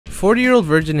40-Year-Old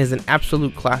Virgin is an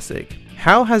absolute classic.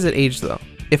 How has it aged though?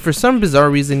 If for some bizarre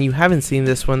reason you haven't seen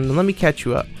this one, then let me catch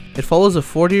you up. It follows a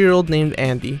 40-year-old named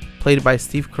Andy, played by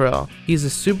Steve Carell. He's a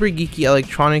super geeky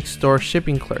electronics store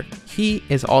shipping clerk. He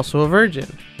is also a virgin.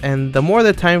 And the more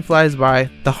the time flies by,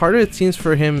 the harder it seems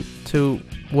for him to,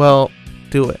 well,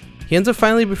 do it. He ends up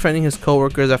finally befriending his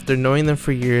coworkers after knowing them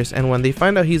for years, and when they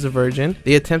find out he's a virgin,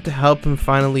 they attempt to help him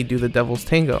finally do the devil's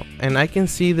tango. And I can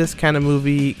see this kind of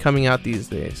movie coming out these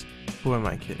days. Who am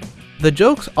I kidding? The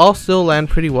jokes all still land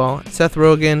pretty well. Seth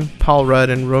Rogen, Paul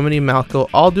Rudd, and Romany Malco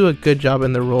all do a good job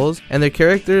in their roles, and their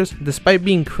characters, despite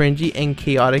being cringy and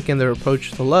chaotic in their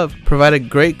approach to love, provide a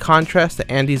great contrast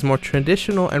to Andy's more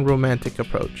traditional and romantic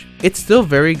approach. It's still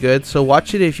very good, so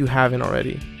watch it if you haven't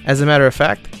already. As a matter of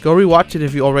fact, go rewatch it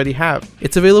if you already have.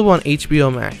 It's available on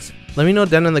HBO Max. Let me know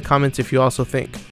down in the comments if you also think.